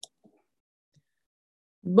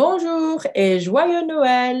Bonjour et joyeux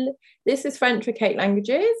Noël. This is French with Kate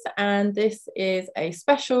Languages, and this is a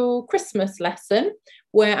special Christmas lesson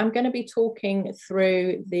where I'm going to be talking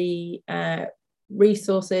through the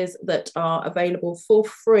resources that are available for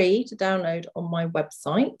free to download on my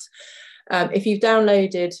website. If you've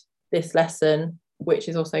downloaded this lesson, which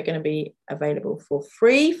is also going to be available for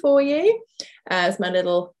free for you, as my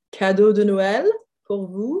little cadeau de Noël pour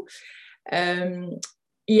vous.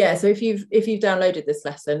 So if you've downloaded this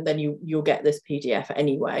lesson, then you'll get this PDF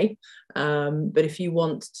anyway. But if you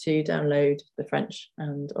want to download the French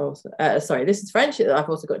and also, this is French. I've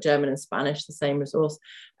also got German and Spanish, the same resource.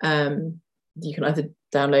 You can either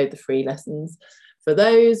download the free lessons for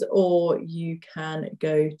those, or you can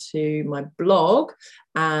go to my blog,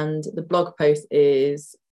 and the blog post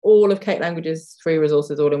is all of Kate Languages free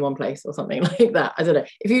resources all in one place, or something like that. I don't know.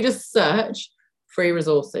 If you just search free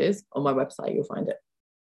resources on my website, you'll find it.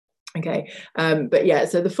 Okay, but yeah,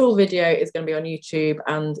 so the full video is going to be on YouTube,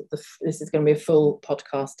 and this is going to be a full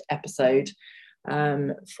podcast episode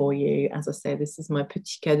for you. As I say, this is my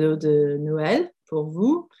petit cadeau de Noël pour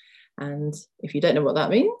vous. And if you don't know what that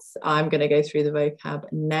means, I'm going to go through the vocab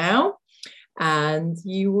now, and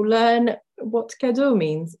you will learn what cadeau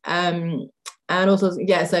means. And also,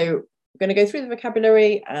 yeah, so I'm going to go through the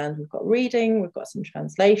vocabulary, and we've got reading, we've got some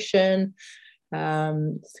translation,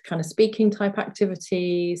 kind of speaking type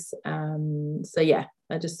activities. So yeah,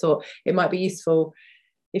 I just thought it might be useful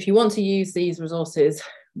if you want to use these resources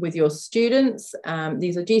with your students.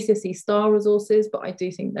 These are GCSE star resources, but I do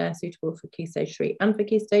think they're suitable for Key Stage 3 and for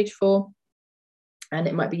Key Stage 4. And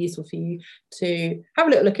it might be useful for you to have a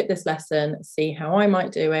little look at this lesson, see how I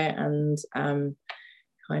might do it, and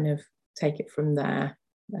kind of take it from there.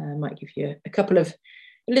 Might give you a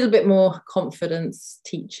little bit more confidence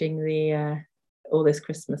teaching the all this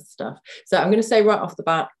Christmas stuff. So I'm going to say right off the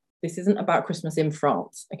bat, this isn't about Christmas in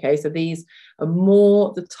France. Okay, so these are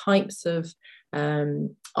more the types of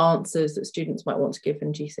answers that students might want to give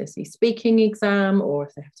in GCSE speaking exam, or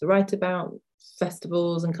if they have to write about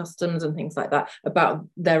festivals and customs and things like that about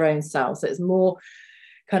their own selves. So it's more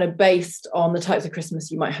kind of based on the types of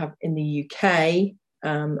Christmas you might have in the UK,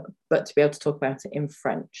 but to be able to talk about it in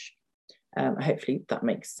French. Hopefully that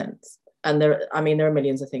makes sense. And there are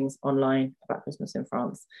millions of things online about Christmas in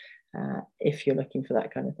France, if you're looking for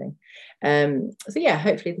that kind of thing. So yeah,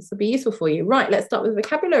 hopefully this will be useful for you. Right, let's start with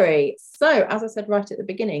vocabulary. So as I said right at the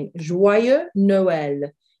beginning, Joyeux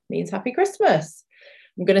Noël means happy Christmas.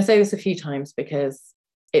 I'm going to say this a few times because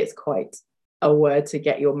it's quite a word to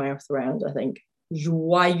get your mouth around, I think.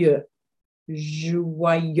 Joyeux,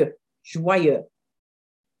 joyeux, joyeux,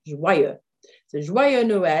 joyeux. So Joyeux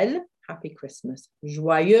Noël, happy Christmas.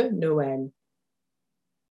 Joyeux Noël.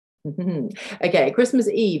 Okay, Christmas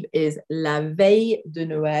Eve is la veille de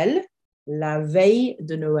Noël. La veille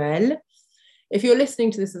de Noël. If you're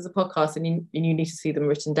listening to this as a podcast and you need to see them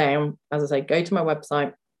written down, as I say, go to my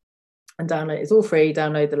website and download. It's all free.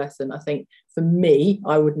 Download the lesson. I think for me,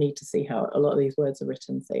 I would need to see how a lot of these words are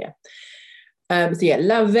written. So yeah.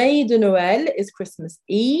 La veille de Noël is Christmas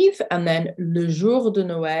Eve, and then le jour de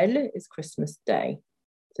Noël is Christmas Day.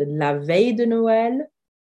 So la veille de Noël,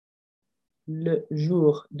 le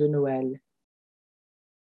jour de Noël.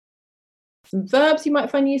 Some verbs you might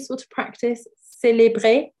find useful to practice: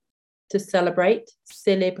 célébrer, to celebrate,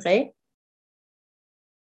 célébrer.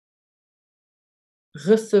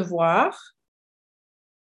 Recevoir,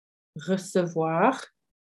 recevoir,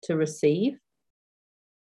 to receive.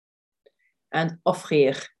 And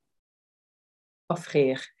offrir,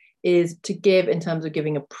 offrir is to give in terms of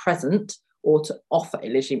giving a present, or to offer.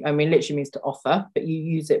 It literally means to offer, but you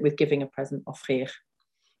use it with giving a present, offrir.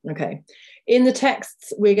 Okay. In the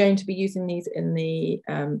texts, we're going to be using these in the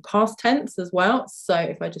past tense as well. So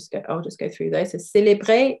if I'll just go through those. So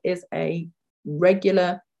célébrer is a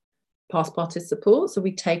regular past participle. So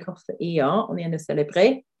we take off the ER on the end of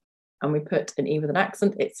célébrer, and we put an E with an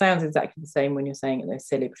accent. It sounds exactly the same when you're saying it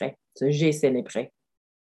though, célébrer. So j'ai célébré.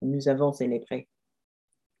 Nous avons célébré.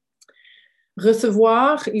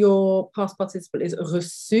 Recevoir, your past participle is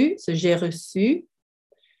reçu. So j'ai reçu.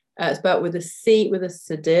 It's spelled with a C, with a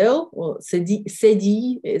cedille, or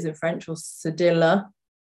cedille it is in French, or cedilla.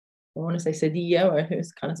 I want to say cedillo, or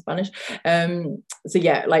it's kind of Spanish. So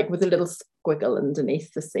yeah, like with a little squiggle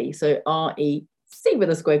underneath the C. So R-E-C with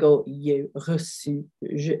a squiggle, U, reçu.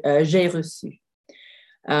 J'ai reçu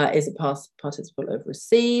is a past participle of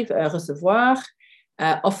receive, recevoir.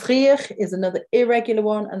 Offrir is another irregular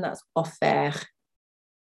one, and that's offert.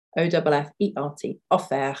 O-F-F-E-R-T,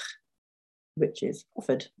 offert, which is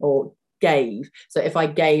offered or gave. So if I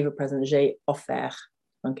gave a present, j'ai offert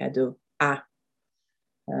un cadeau à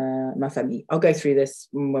ma famille. I'll go through this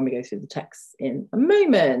when we go through the text in a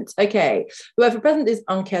moment. Okay. The word for present is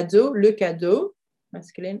un cadeau, le cadeau,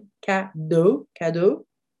 masculine, cadeau, cadeau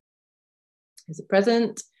is a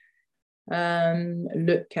present.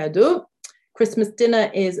 Le cadeau. Christmas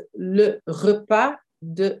dinner is le repas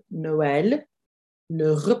de Noël.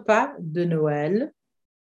 Le repas de Noël.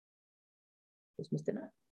 Christmas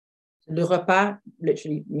dinner. Le repas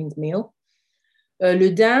literally means meal.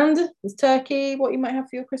 Le dinde is turkey, what you might have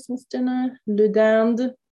for your Christmas dinner. Le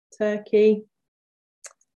dinde, turkey.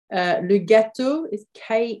 Le gâteau is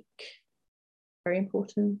cake. Very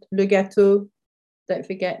important. Le gâteau. Don't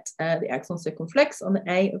forget the accent circumflex on the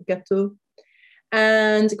A of gâteau.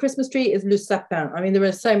 And Christmas tree is le sapin. I mean, there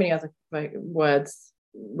are so many other words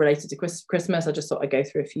related to Christmas. I just thought I'd go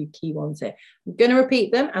through a few key ones here. I'm going to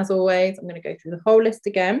repeat them as always. I'm going to go through the whole list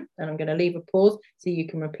again, and I'm going to leave a pause so you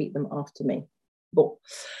can repeat them after me. Bon.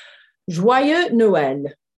 Joyeux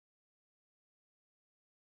Noël.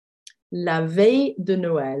 La veille de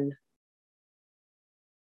Noël.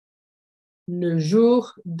 Le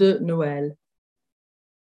jour de Noël.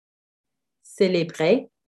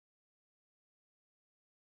 Célébrer.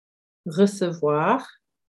 Recevoir.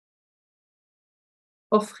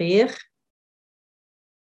 Offrir.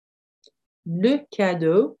 Le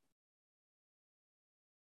cadeau.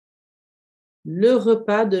 Le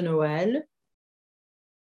repas de Noël.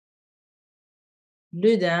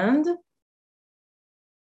 Le dinde,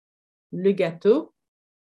 le gâteau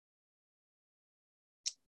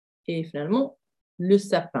et finalement le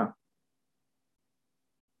sapin.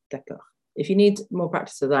 D'accord. If you need more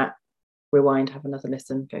practice of that, rewind, have another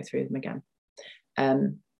listen, go through them again.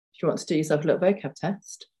 If you want to do yourself a little vocab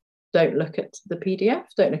test, don't look at the PDF,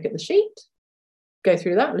 don't look at the sheet, go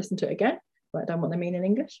through that, listen to it again, write down what they mean in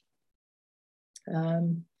English.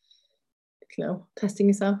 Testing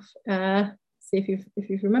yourself. See if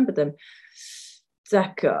you've remembered them.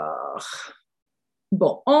 D'accord.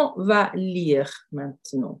 Bon, on va lire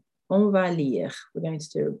maintenant. On va lire. We're going to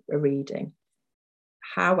do a reading.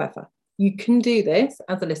 However, you can do this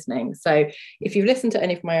as a listening. So if you've listened to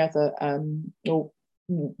any of my other or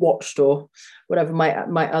watched or whatever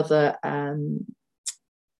my other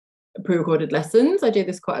pre-recorded lessons, I do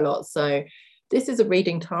this quite a lot. So this is a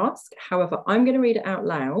reading task. However, I'm going to read it out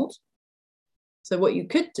loud. So what you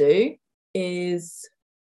could do is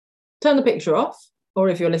turn the picture off, or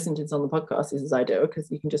if you're listening to this on the podcast, this is ideal because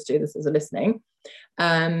you can just do this as a listening,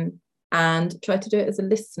 and try to do it as a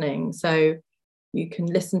listening. So you can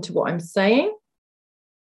listen to what I'm saying,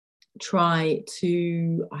 try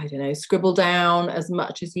to, I don't know, scribble down as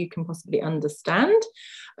much as you can possibly understand.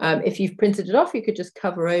 If you've printed it off, you could just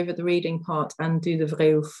cover over the reading part and do the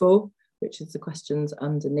vrai ou faux, which is the questions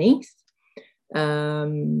underneath.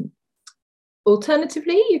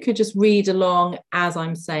 Alternatively, you could just read along as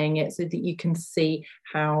I'm saying it so that you can see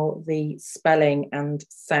how the spelling and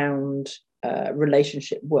sound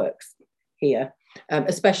relationship works here,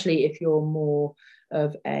 especially if you're more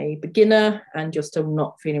of a beginner and you're still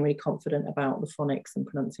not feeling really confident about the phonics and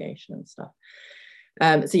pronunciation and stuff.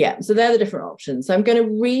 So they're the different options. So I'm going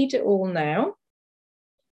to read it all now.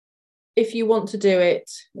 If you want to do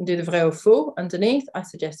it and do the vrai ou faux underneath, I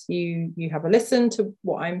suggest you have a listen to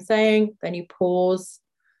what I'm saying, then you pause,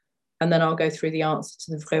 and then I'll go through the answer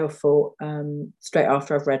to the vrai ou faux straight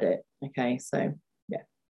after I've read it. Okay, so yeah.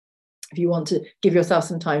 If you want to give yourself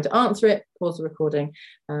some time to answer it, pause the recording,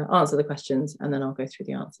 answer the questions, and then I'll go through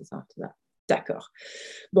the answers after that. D'accord.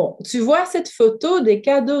 Bon, tu vois cette photo des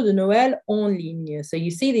cadeaux de Noël en ligne. So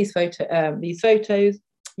you see these photos,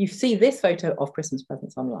 you see this photo of Christmas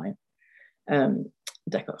presents online.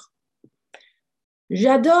 D'accord.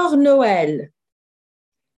 J'adore Noël.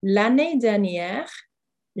 L'année dernière,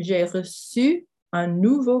 j'ai reçu un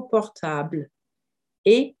nouveau portable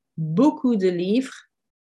et beaucoup de livres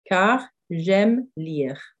car j'aime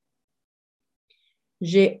lire.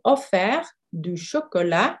 J'ai offert du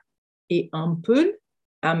chocolat et un pull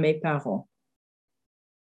à mes parents.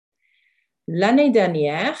 L'année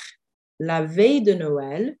dernière, la veille de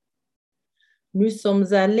Noël, nous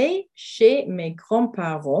sommes allés chez mes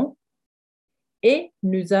grands-parents et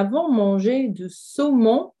nous avons mangé du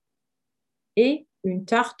saumon et une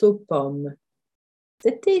tarte aux pommes.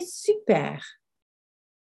 C'était super.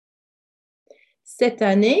 Cette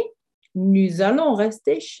année, nous allons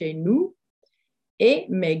rester chez nous et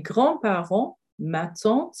mes grands-parents, ma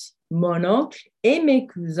tante, mon oncle et mes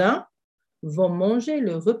cousins vont manger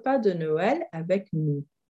le repas de Noël avec nous.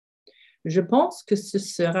 Je pense que ce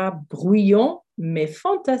sera bruyant, mais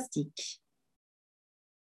fantastique.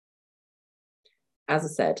 As I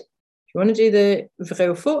said, if you want to do the vrai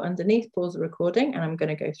ou faux underneath, pause the recording, and I'm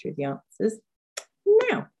going to go through the answers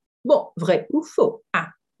now. Bon, vrai ou faux? Ah,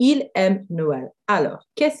 il aime Noël. Alors,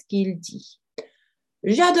 qu'est-ce qu'il dit?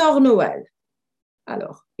 J'adore Noël.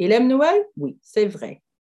 Alors, il aime Noël? Oui, c'est vrai.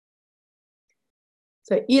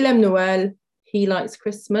 So, il aime Noël. He likes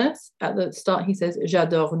Christmas. At the start, he says,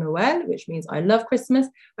 j'adore Noël, which means I love Christmas.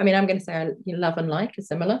 I mean, I'm going to say love and like are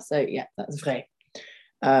similar. So, yeah, that's vrai.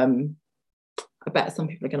 I bet some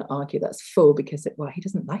people are going to argue that's faux because, he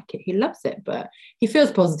doesn't like it. He loves it, but he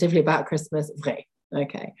feels positively about Christmas. Vrai.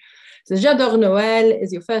 Okay. So, j'adore Noël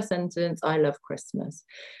is your first sentence. I love Christmas.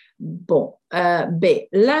 Bon. B.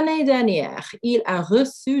 L'année dernière, il a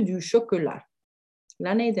reçu du chocolat.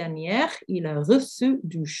 L'année dernière, il a reçu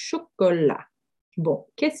du chocolat. Bon,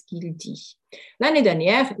 qu'est-ce qu'il dit? L'année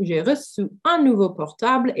dernière, j'ai reçu un nouveau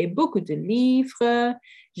portable et beaucoup de livres.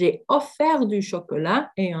 J'ai offert du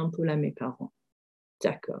chocolat et un peu à mes parents.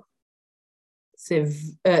 D'accord. C'est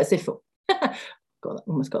faux. God,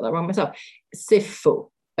 I almost got that wrong myself. C'est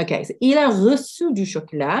faux. Okay, so il a reçu du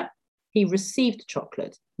chocolat. He received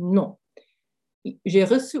chocolate. Non. J'ai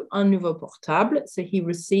reçu un nouveau portable. So he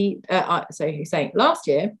received, so he's saying last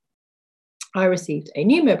year, I received a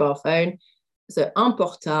new mobile phone. So un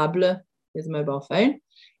portable is a mobile phone.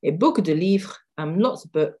 Et beaucoup de livres, lots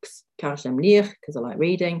of books, car j'aime lire, because I like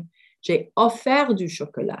reading. J'ai offert du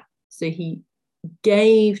chocolat. So he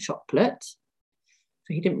gave chocolate.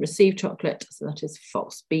 So he didn't receive chocolate, so that is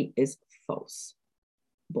false. B is false.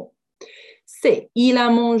 Bon. C. Il a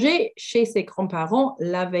mangé chez ses grands-parents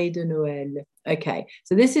la veille de Noël. Okay,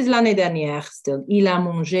 so this is l'année dernière still. Il a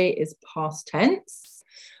mangé is past tense.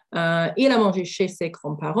 Il a mangé chez ses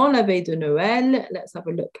grands-parents la veille de Noël. Let's have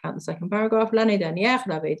a look at the second paragraph. L'année dernière,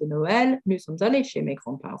 la veille de Noël, nous sommes allés chez mes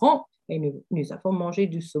grands-parents et nous avons mangé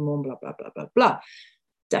du saumon, bla, bla, bla, bla, bla.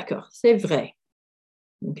 D'accord, c'est vrai.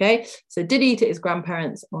 Okay, so did he eat at his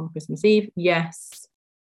grandparents on Christmas Eve? Yes.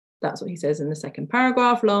 That's what he says in the second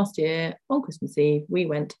paragraph. Last year, on Christmas Eve, we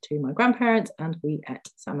went to my grandparents and we ate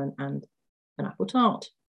salmon and an apple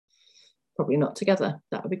tart. Probably not together.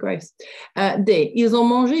 That would be gross. D. Ils ont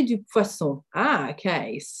mangé du poisson. Ah,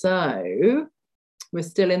 okay. So, we're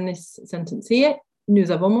still in this sentence here.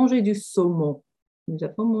 Nous avons mangé du saumon. Nous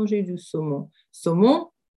avons mangé du saumon.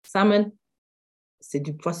 Saumon, salmon, c'est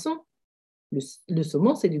du poisson. Le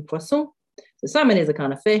saumon, c'est du poisson. The salmon is a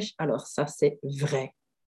kind of fish. Alors, ça, c'est vrai.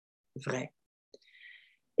 Vrai.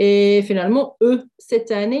 Et finalement,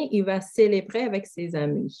 cette année, il va célébrer avec ses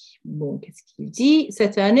amis. Bon, qu'est-ce qu'il dit?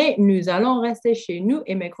 Cette année, nous allons rester chez nous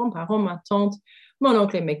et mes grands-parents, ma tante, mon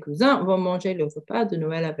oncle et mes cousins vont manger le repas de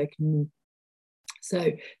Noël avec nous. So,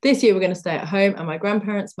 this year we're going to stay at home and my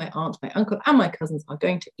grandparents, my aunt, my uncle and my cousins are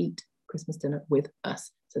going to eat Christmas dinner with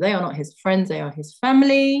us. So, they are not his friends, they are his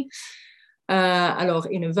family. Alors,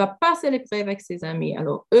 il ne va pas célébrer avec ses amis.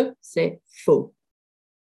 Alors, c'est faux.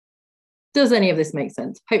 Does any of this make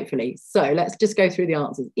sense? Hopefully. So, let's just go through the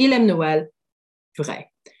answers. Il aime Noël. Vrai.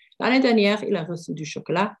 L'année dernière, il a reçu du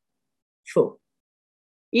chocolat. Faux.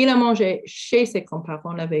 Il a mangé chez ses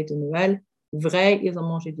grands-parents la veille de Noël. Vrai. Ils ont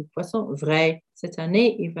mangé du poisson. Vrai. Cette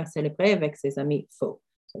année, il va célébrer avec ses amis. Faux.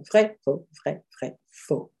 So, vrai, faux, vrai, vrai,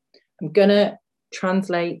 faux. I'm going to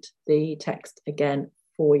translate the text again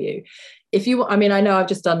for you. If you, I mean, I know I've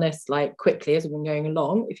just done this like quickly as we've been going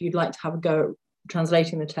along. If you'd like to have a go at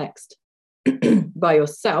translating the text by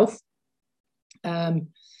yourself,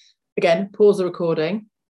 again, pause the recording,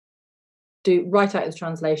 write out the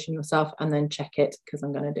translation yourself and then check it because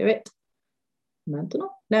I'm going to do it maintenant.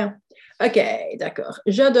 Now, okay, d'accord.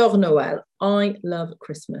 J'adore Noël. I love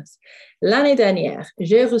Christmas. L'année dernière,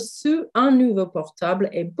 j'ai reçu un nouveau portable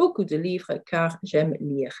et beaucoup de livres car j'aime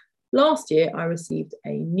lire. Last year, I received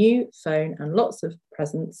a new phone and lots of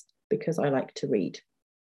presents because I like to read.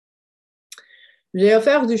 J'ai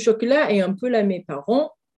offert du chocolat et un pull à mes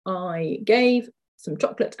parents. I gave some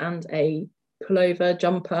chocolate and a pullover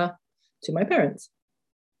jumper to my parents.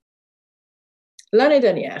 L'année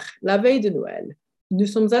dernière, la veille de Noël, nous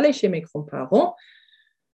sommes allés chez mes grands-parents.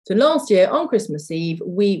 So last year, on Christmas Eve,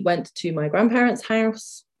 we went to my grandparents'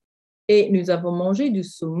 house et nous avons mangé du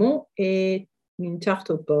saumon et une tarte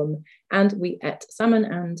aux pommes. And we ate salmon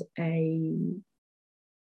and an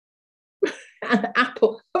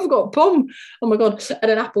apple. I forgot pomme. Oh my God.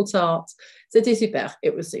 And an apple tart. C'était super.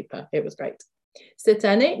 It was super. It was great. Cette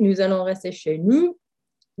année, nous allons rester chez nous.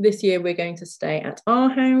 This year, we're going to stay at our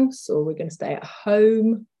house or we're going to stay at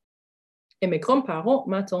home. Et mes grands-parents,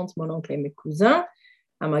 ma tante, mon oncle et mes cousins,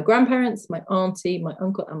 and my grandparents, my auntie, my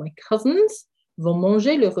uncle and my cousins vont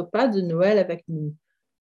manger le repas de Noël avec nous.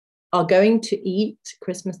 Are going to eat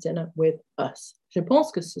Christmas dinner with us. Je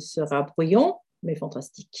pense que ce sera bruyant, mais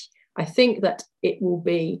fantastique. I think that it will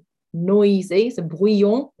be noisy. So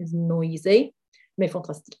bruyant is noisy. mais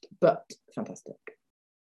fantastique, but fantastic.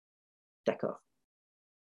 D'accord.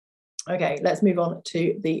 Okay, let's move on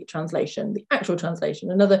to the translation, the actual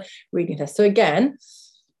translation, another reading test. So again,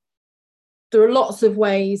 there are lots of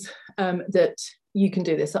ways that you can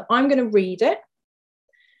do this. So I'm going to read it.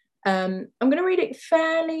 I'm going to read it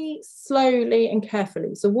fairly slowly and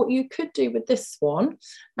carefully. So what you could do with this one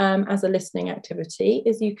as a listening activity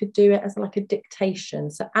is you could do it as like a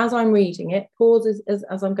dictation. So as I'm reading it, pause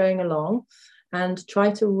as I'm going along and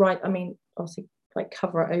try to write, I mean, obviously like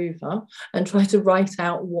cover it over and try to write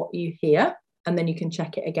out what you hear, and then you can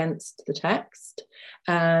check it against the text.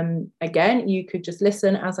 Again, you could just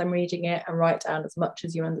listen as I'm reading it and write down as much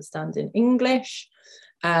as you understand in English.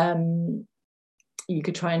 You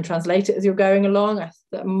could try and translate it as you're going along.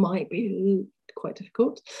 That might be quite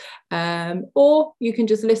difficult. Or you can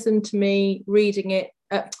just listen to me reading it,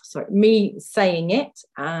 me saying it,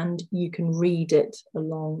 and you can read it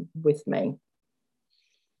along with me.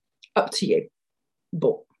 Up to you.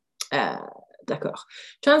 Bon, d'accord.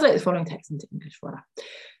 Translate the following text into English. Voilà.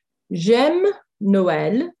 J'aime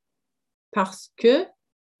Noël parce que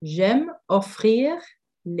j'aime offrir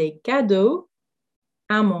les cadeaux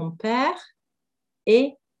à mon père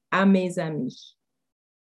et à mes amis.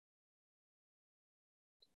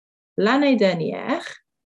 L'année dernière,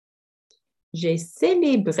 j'ai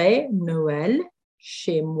célébré Noël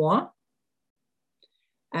chez moi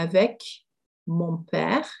avec mon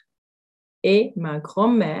père et ma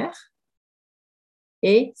grand-mère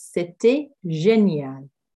et c'était génial.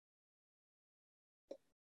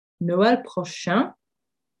 Noël prochain,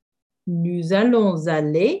 nous allons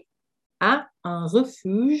aller à un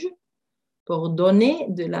refuge pour donner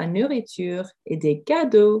de la nourriture et des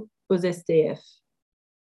cadeaux aux SDF.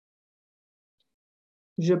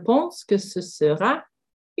 Je pense que ce sera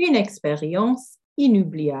une expérience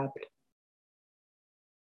inoubliable.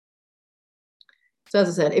 So as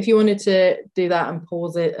I said, if you wanted to do that and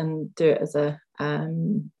pause it and do it as a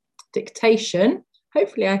dictation,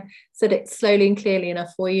 hopefully I said it slowly and clearly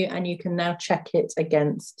enough for you, and you can now check it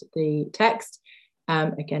against the text.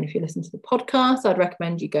 Again, if you listen to the podcast, I'd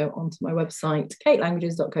recommend you go onto my website,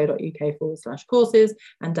 katelanguages.co.uk/courses,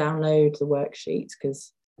 and download the worksheet,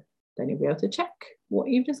 because then you'll be able to check what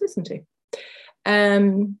you've just listened to.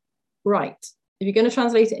 Right, if you're going to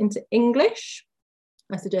translate it into English,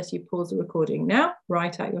 I suggest you pause the recording now,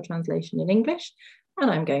 write out your translation in English,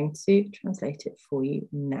 and I'm going to translate it for you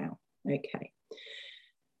now. Okay.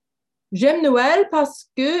 J'aime Noël parce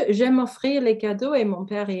que j'aime offrir les cadeaux à mon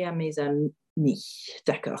père et à mes amis.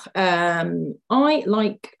 D'accord. I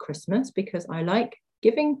like Christmas because I like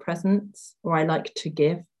giving presents, or I like to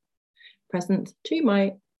give presents to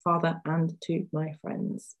my father and to my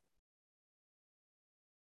friends.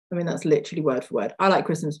 I mean, that's literally word for word. I like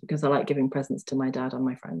Christmas because I like giving presents to my dad and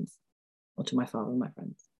my friends, or to my father and my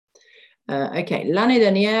friends. Okay, l'année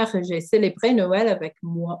dernière, j'ai célébré Noël avec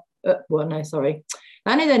moi.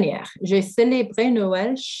 L'année dernière, j'ai célébré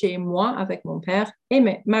Noël chez moi avec mon père et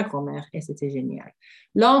ma grand-mère, et c'était génial.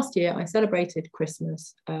 Last year, I celebrated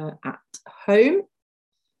Christmas at home.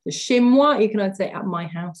 Chez moi, you can either say at my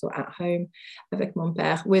house or at home, avec mon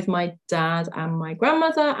père, with my dad and my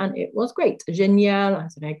grandmother, and it was great. Génial, I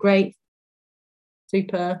said, great,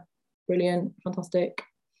 super, brilliant, fantastic.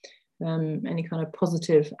 Any kind of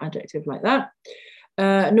positive adjective like that.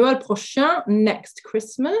 Noël prochain, next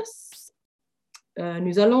Christmas.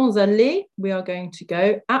 Nous allons aller, we are going to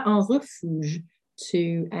go, à un refuge,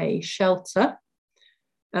 to a shelter,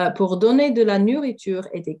 pour donner de la nourriture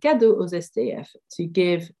et des cadeaux aux SDF, to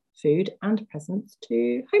give food and presents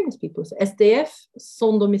to homeless people. So SDF,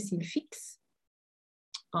 sans domicile fixe,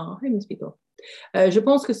 are homeless people. Je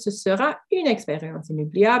pense que ce sera une expérience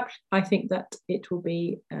inoubliable. I think that it will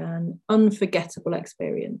be an unforgettable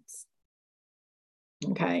experience.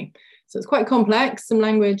 Okay, so it's quite complex, some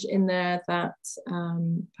language in there that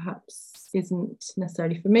perhaps isn't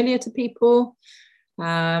necessarily familiar to people.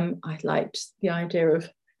 I liked the idea of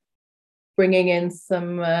bringing in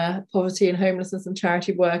some poverty and homelessness and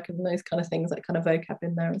charity work and those kind of things, that kind of vocab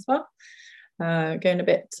in there as well. Going a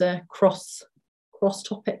bit cross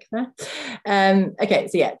topic there. Okay,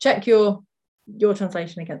 so yeah, check your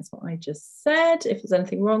translation against what I just said. If there's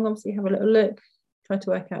anything wrong, obviously have a little look, try to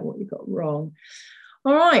work out what you got wrong.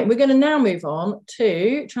 All right, we're going to now move on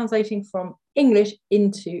to translating from English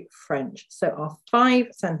into French. So our 5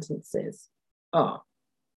 sentences are: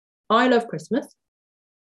 I love Christmas.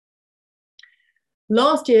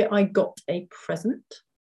 Last year I got a present.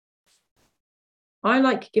 I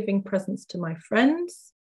like giving presents to my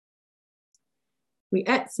friends. We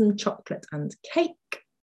ate some chocolate and cake.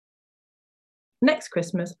 Next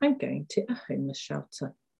Christmas I'm going to a homeless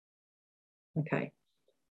shelter. Okay.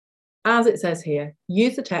 As it says here,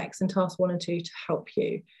 use the text in task 1 and 2 to help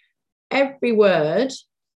you. Every word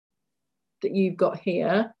that you've got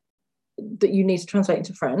here that you need to translate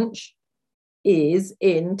into French is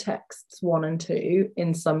in texts 1 and 2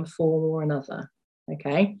 in some form or another.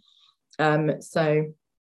 Okay. So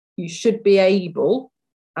you should be able,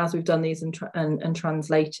 as we've done these and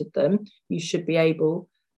translated them, you should be able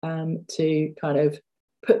to kind of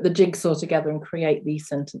put the jigsaw together and create these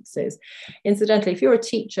sentences. Incidentally, if you're a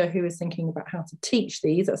teacher who is thinking about how to teach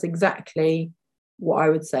these, that's exactly what I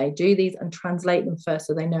would say. Do these and translate them first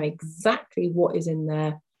so they know exactly what is in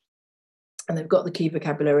there and they've got the key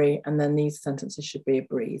vocabulary, and then these sentences should be a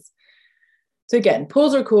breeze. So again,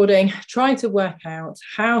 pause the recording, try to work out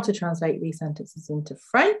how to translate these sentences into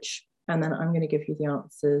French, and then I'm going to give you the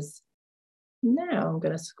answers now. I'm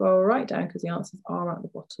going to scroll right down because the answers are at the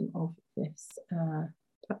bottom of this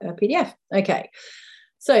PDF. Okay,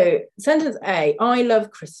 so sentence A, I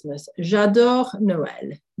love Christmas. J'adore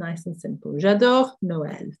Noël. Nice and simple. J'adore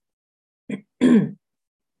Noël.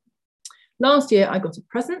 Last year, I got a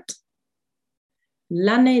present.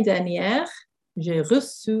 L'année dernière, j'ai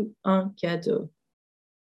reçu un cadeau.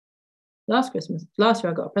 Last year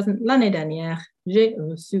I got a present. L'année dernière, j'ai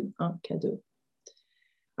reçu un cadeau.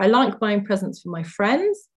 I like buying presents for my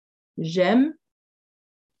friends. J'aime.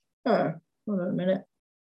 Oh, hold on a minute.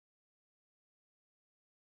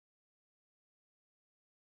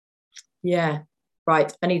 Yeah,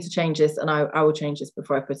 right. I need to change this, and I will change this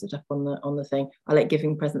before I put it up on the thing. I like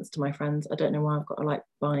giving presents to my friends. I don't know why I've got I like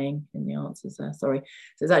buying in the answers there. Sorry.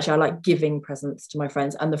 So it's actually I like giving presents to my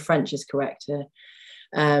friends, and the French is correct here.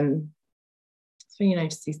 So you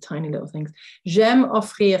notice these tiny little things. J'aime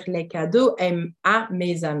offrir les cadeaux à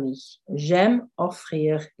mes amis. J'aime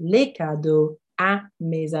offrir les cadeaux à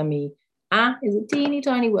mes amis. À is a teeny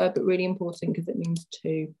tiny word, but really important because it means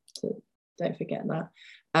to. So don't forget that.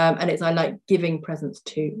 And it's I like giving presents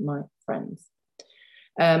to my friends.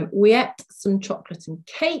 We ate some chocolate and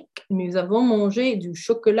cake. Nous avons mangé du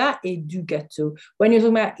chocolat et du gâteau. When you're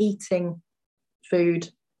talking about eating food,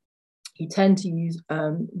 you tend to use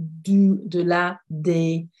du, de la,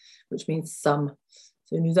 des, which means some.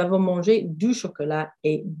 So nous avons mangé du chocolat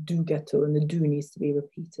et du gâteau, and the du needs to be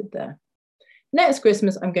repeated there. Next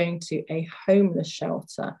Christmas, I'm going to a homeless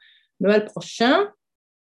shelter. Noël prochain,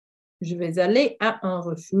 je vais aller à un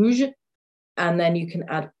refuge, and then you can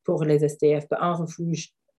add pour les SDF, but un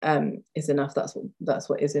refuge is enough. That's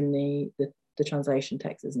what is in the translation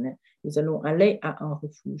text, isn't it? Nous allons aller à un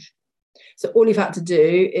refuge. So all you've had to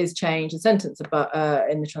do is change the sentence about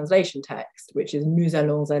in the translation text, which is nous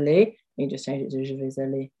allons aller. You just change it to je vais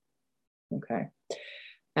aller. Okay.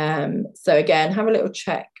 So again, have a little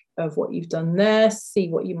check of what you've done there, see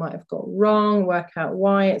what you might have got wrong, work out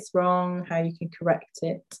why it's wrong, how you can correct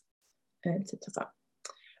it.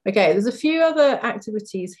 Okay, there's a few other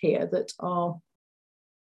activities here that are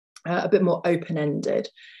a bit more open-ended.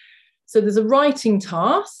 So there's a writing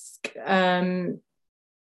task. Again,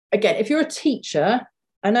 if you're a teacher,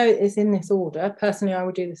 I know it's in this order. Personally, I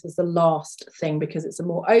would do this as the last thing because it's a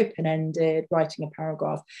more open-ended, writing a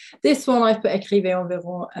paragraph. This one I've put écrivez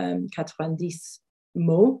environ 90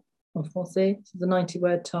 mots en français. So the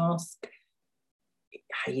 90-word task.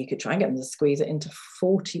 You could try and get them to squeeze it into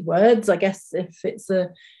 40 words, I guess, if it's a,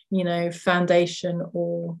 foundation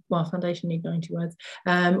or, well, foundation need 90 words,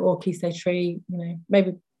 or key stage 3,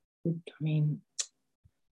 maybe,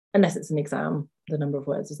 unless it's an exam, the number of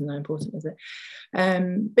words isn't that important, is it?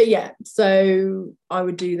 But yeah, so I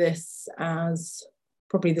would do this as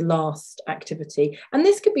probably the last activity. And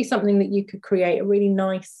this could be something that you could create a really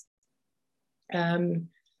nice,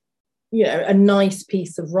 a nice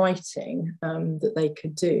piece of writing that they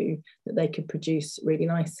could do, that they could produce really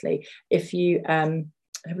nicely. If you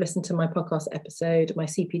have listened to my podcast episode, my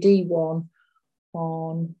CPD one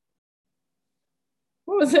on,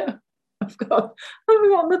 what was it? I've forgotten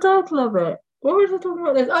the title of it. What was I talking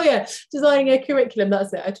about this? Oh yeah, designing a curriculum.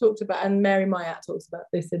 That's it. I talked about, and Mary Myatt talks about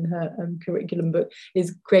this in her curriculum book,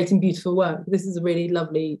 is creating beautiful work. This is a really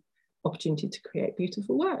lovely opportunity to create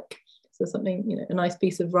beautiful work. So something, a nice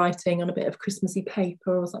piece of writing on a bit of Christmassy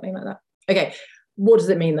paper or something like that. Okay, what does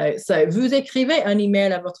it mean though? So, vous écrivez un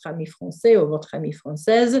email à votre ami français ou votre amie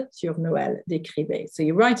française sur Noël. Décrivez. So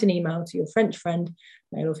you write an email to your French friend,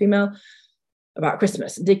 male or female, about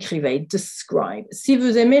Christmas. Décrivez, describe. Si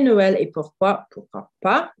vous aimez Noël et pourquoi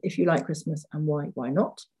pas. If you like Christmas and why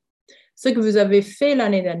not. Ce que vous avez fait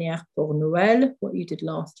l'année dernière pour Noël, what you did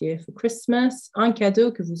last year for Christmas. Un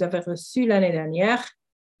cadeau que vous avez reçu l'année dernière.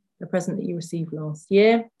 a present that you received last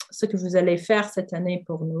year. Ce que vous allez faire cette année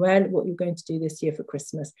pour Noël, what you're going to do this year for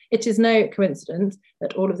Christmas. It is no coincidence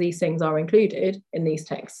that all of these things are included in these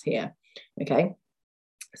texts here. Okay,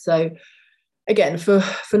 so again, for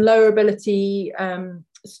lower ability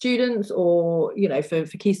students, or for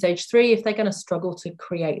Key Stage 3, if they're going to struggle to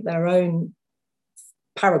create their own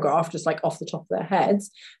paragraph just like off the top of their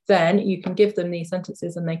heads, then you can give them these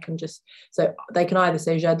sentences and they can either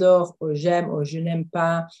say j'adore or j'aime or je n'aime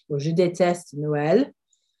pas or je déteste Noël,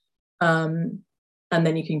 and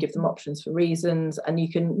then you can give them options for reasons, and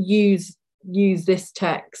you can use this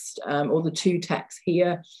text or the two texts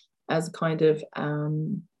here as a kind of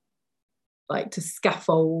like to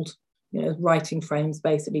scaffold, writing frames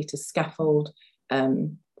basically to scaffold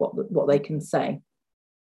what they can say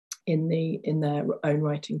in their own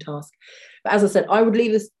writing task. But as I said, I would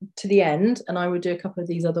leave this to the end, and I would do a couple of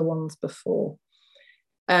these other ones before.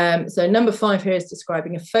 So number 5 here is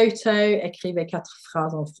describing a photo. Écrivez 4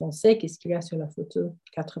 phrases en français. Qu'est-ce qu'il y a sur la photo?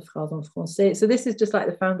 4 phrases en français. So this is just like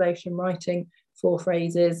the foundation writing, 4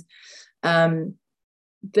 phrases.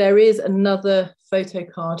 There is another photo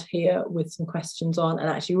card here with some questions on, and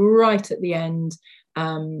actually right at the end,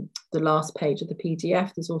 the last page of the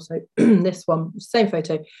PDF, there's also this one, same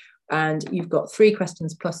photo, and you've got 3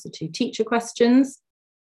 questions plus the 2 teacher questions.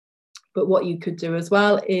 But what you could do as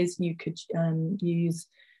well is you could use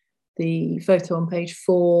the photo on page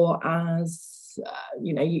 4 as,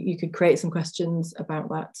 you could create some questions about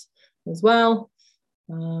that as well.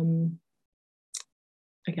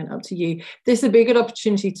 Again, up to you. This would be a good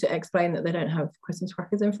opportunity to explain that they don't have Christmas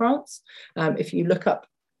crackers in France. If you look up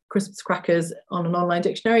Christmas crackers on an online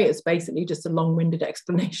dictionary, it's basically just a long-winded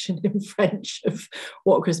explanation in French of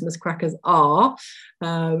what Christmas crackers are,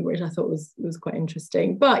 which I thought was quite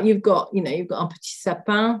interesting. But you've got un petit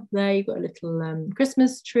sapin there, you've got a little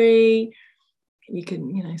Christmas tree. You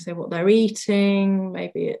can, say what they're eating.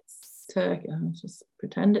 Maybe it's turkey. I'll just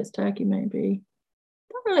pretend it's turkey, maybe.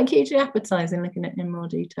 Like hugely appetizing looking at it in more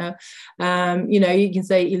detail. You can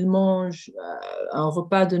say ils mangent un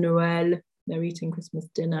repas de Noël, they're eating Christmas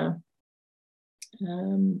dinner,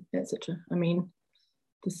 etc. I mean,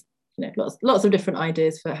 there's lots of different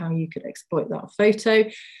ideas for how you could exploit that photo.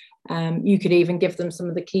 You could even give them some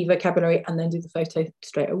of the key vocabulary and then do the photo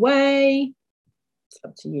straight away. It's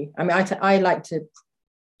up to you. I mean, I like to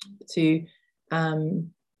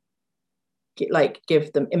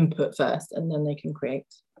give them input first, and then they can create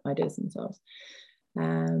ideas themselves.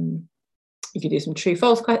 You could do some true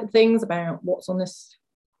false things about what's on this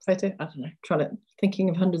photo. I don't know, thinking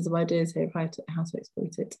of hundreds of ideas here of how to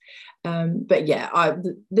exploit it. But yeah,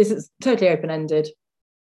 this is totally open-ended.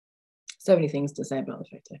 So many things to say about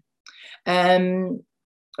the photo.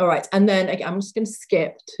 All right, and then again, I'm just going to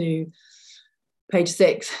skip to page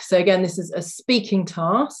 6. So again, this is a speaking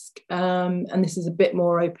task, and this is a bit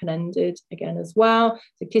more open-ended again as well.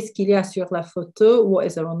 So qu'est-ce qu'il y a sur la photo? What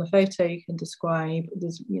is there on the photo? You can describe.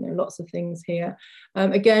 There's lots of things here.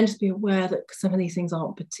 Again, just be aware that some of these things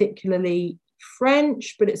aren't particularly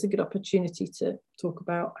French, but it's a good opportunity to talk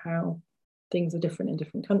about how things are different in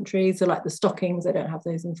different countries. So like the stockings, they don't have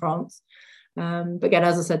those in France. But again,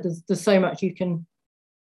 as I said, there's so much you can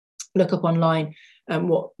look up online and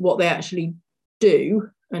what they actually do,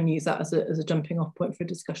 and use that as a jumping off point for a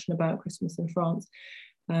discussion about Christmas in France.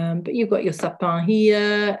 But you've got your sapin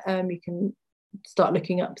here. You can start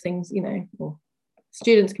looking up things, or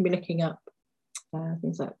students can be looking up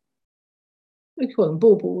things like, we call them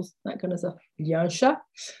baubles, that kind of stuff. Il y a un chat.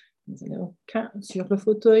 There's a little cat sur le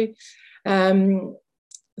fauteuil.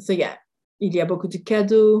 So yeah, il y a beaucoup de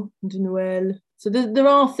cadeaux de Noël. So there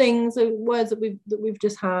are things, words that we've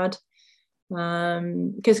just had.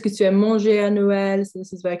 Qu'est-ce que tu aimes manger à Noël? So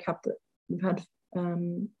this is vocab that we've had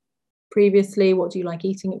previously. What do you like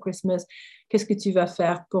eating at Christmas? Qu'est-ce que tu vas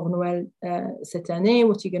faire pour Noël cette année?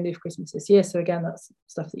 What are you going to do for Christmas this year? So again, that's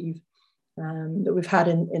stuff that we've had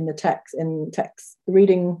in the text, the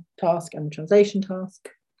reading task and the translation task.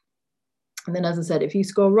 And then, as I said, if you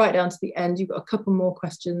scroll right down to the end, you've got a couple more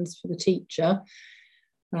questions for the teacher.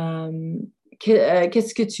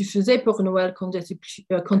 Qu'est-ce que tu faisais pour Noël quand tu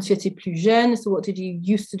étais plus jeune? So what did you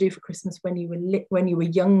used to do for Christmas when you were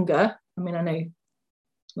younger? I mean, I know,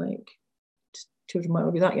 like, children might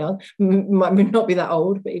not be that young, might not be that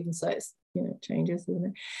old, but even so, it's, it changes, doesn't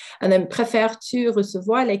it? And then, préfères-tu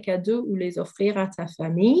recevoir les cadeaux ou les offrir à ta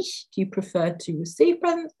famille? Do you prefer to receive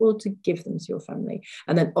presents or to give them to your family?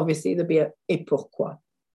 And then, obviously, there'll be a et pourquoi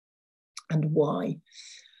and why.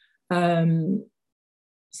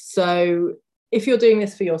 So if you're doing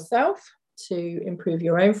this for yourself to improve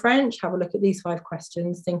your own French, have a look at these 5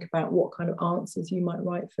 questions, think about what kind of answers you might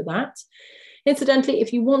write for that. Incidentally,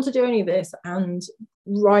 if you want to do any of this and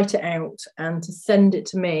write it out and to send it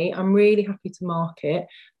to me, I'm really happy to mark it.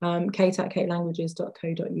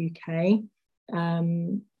 kate@katelanguages.co.uk.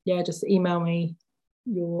 Yeah, just email me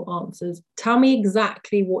your answers. Tell me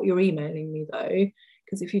exactly what you're emailing me though,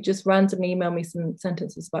 because if you just randomly email me some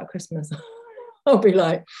sentences about Christmas, I'll be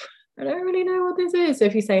like, I don't really know what this is. So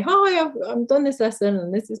if you say, hi, I've done this lesson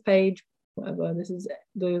and this is page whatever, this is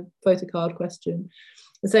the photo card question.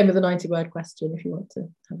 The same with the 90-word question if you want to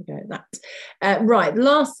have a go at that. Right, the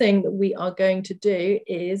last thing that we are going to do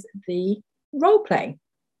is the role play.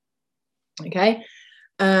 Okay.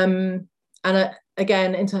 And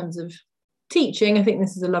again, in terms of teaching, I think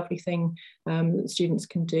this is a lovely thing that students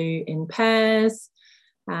can do in pairs,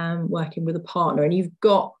 working with a partner. And you've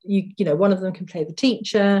got, you know, one of them can play the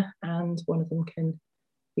teacher and one of them can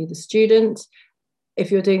be the student.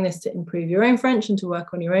 If you're doing this to improve your own French and to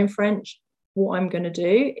work on your own French, what I'm going to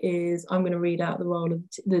do is I'm going to read out the role of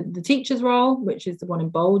the teacher's role, which is the one in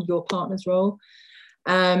bold, your partner's role.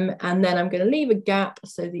 And then I'm going to leave a gap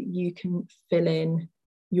so that you can fill in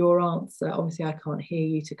your answer. Obviously, I can't hear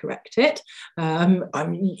you to correct it.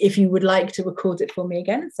 If you would like to record it for me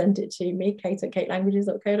again and send it to me,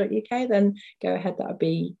 kate@katelanguages.co.uk, then go ahead. That would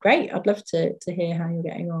be great. I'd love to hear how you're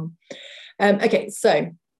getting on. Okay, so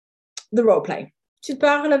the role play. Tu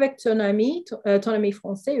parles avec ton ami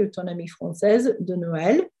français ou ton amie française de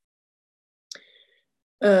Noël.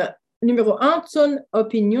 Numéro 1, ton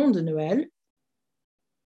opinion de Noël.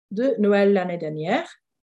 2, Noël l'année dernière.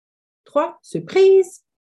 3, surprise.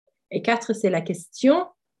 Et 4, c'est la question,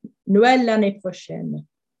 Noël l'année prochaine.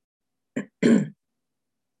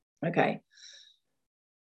 Okay.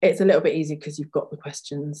 It's a little bit easy because you've got the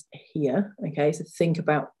questions here. Okay, so think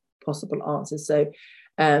about possible answers. So,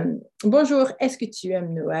 bonjour, est-ce que tu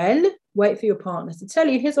aimes Noël? Wait for your partner to tell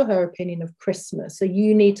you his or her opinion of Christmas. So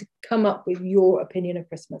you need to come up with your opinion of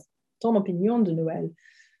Christmas. Ton opinion de Noël.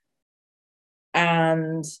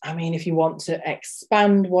 And I mean, if you want to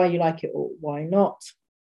expand why you like it or why not,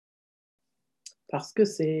 parce que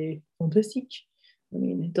c'est fantastique. I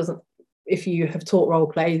mean, it doesn't, if you have taught role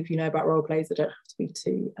plays, if you know about role plays, they don't have to be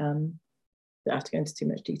too, they don't have to go into too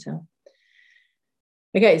much detail.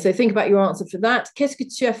 Okay, so think about your answer for that. Qu'est-ce que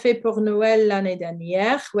tu as fait pour Noël l'année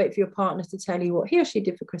dernière? Wait for your partner to tell you what he or she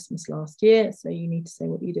did for Christmas last year. So you need to say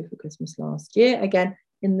what you did for Christmas last year. Again,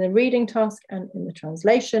 in the reading task and in the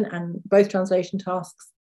translation, and both translation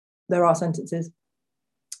tasks, there are sentences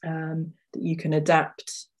that you can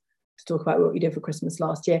adapt to talk about what you did for Christmas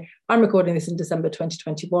last year. I'm recording this in December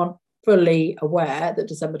 2021, fully aware that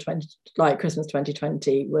Christmas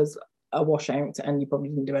 2020 was a washout and you probably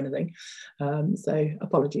didn't do anything. So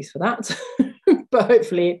apologies for that. But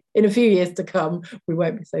hopefully in a few years to come, we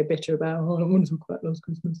won't be so bitter about, oh, I want to talk about last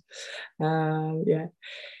Christmas. Yeah.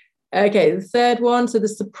 Okay, the third one. So the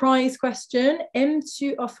surprise question.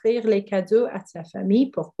 Aimes-tu offrir les cadeaux à ta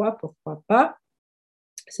famille? Pourquoi, pourquoi pas?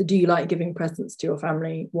 So do you like giving presents to your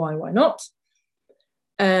family? Why not?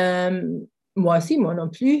 Moi aussi, moi non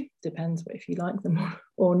plus. Depends if you like them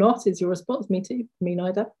or not is your response. Me too, me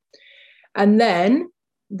neither. And then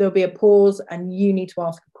there'll be a pause and you need to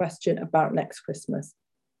ask a question about next Christmas.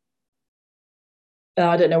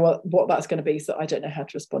 I don't know what that's going to be, so I don't know how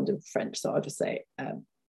to respond in French. So I'll just say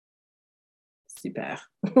super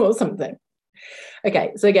or something.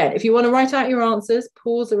 Okay, so again, if you want to write out your answers,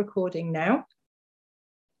 pause the recording now.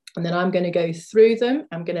 And then I'm going to go through them.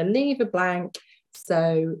 I'm going to leave a blank.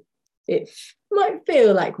 So it might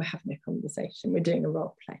feel like we're having a conversation. We're doing a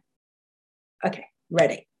role play. Okay,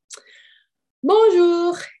 ready.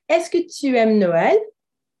 Bonjour, est-ce que tu aimes Noël?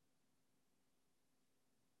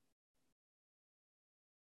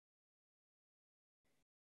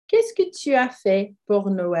 Qu'est-ce que tu as fait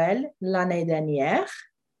pour Noël l'année dernière?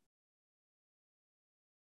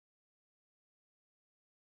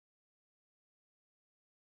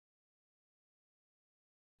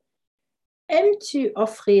 Aimes-tu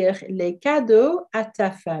offrir les cadeaux à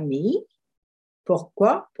ta famille?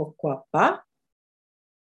 Pourquoi, pourquoi pas?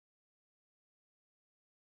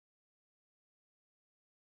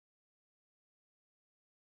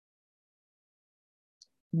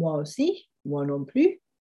 Moi aussi, moi non plus.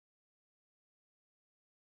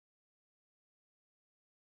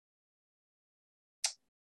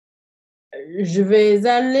 Je vais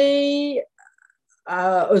aller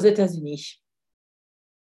aux États-Unis.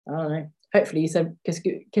 I don't know. Hopefully you said,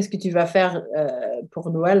 qu'est-ce que tu vas faire pour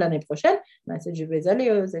Noël l'année prochaine? And I said, je vais aller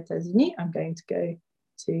aux États-Unis. I'm going to go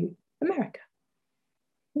to America.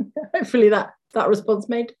 Hopefully that response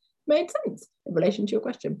made sense in relation to your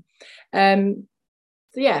question.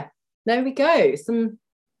 So yeah, there we go. Some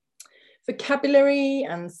vocabulary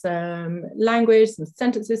and some language, some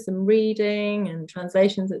sentences, some reading and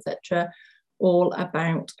translations, etc., all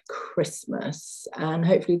about Christmas. And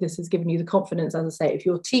hopefully this has given you the confidence, as I say, if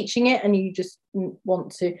you're teaching it and you just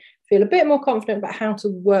want to feel a bit more confident about how to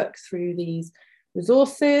work through these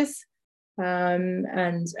resources,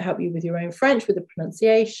 and help you with your own French, with the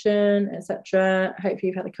pronunciation, etc. Hopefully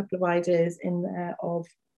you've had a couple of ideas in there of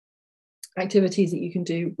activities that you can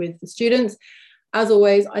do with the students. As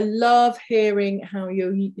always, I love hearing how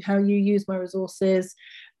you use my resources.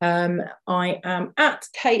 I am at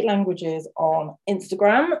Kate Languages on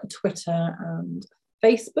Instagram, Twitter, and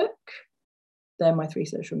Facebook. They're my 3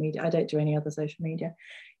 social media. I don't do any other social media.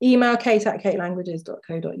 Email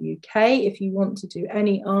kate@katelanguages.co.uk if you want to do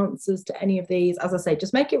any answers to any of these. As I say,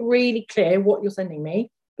 just make it really clear what you're sending me,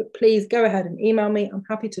 but please go ahead and email me. I'm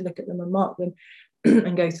happy to look at them and mark them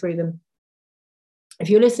and go through them. If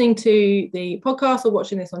you're listening to the podcast or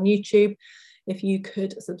watching this on YouTube, if you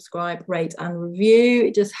could subscribe, rate and review,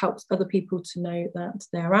 it just helps other people to know that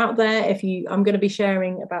they're out there. I'm going to be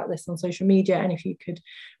sharing about this on social media, and if you could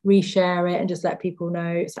reshare it and just let people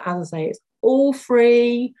know. So as I say, it's all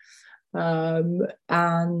free,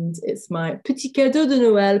 and it's my petit cadeau de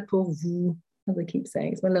Noël pour vous, as I keep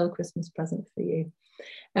saying. It's my little Christmas present for you.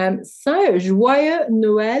 So, joyeux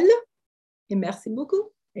Noël et merci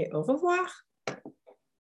beaucoup et au revoir.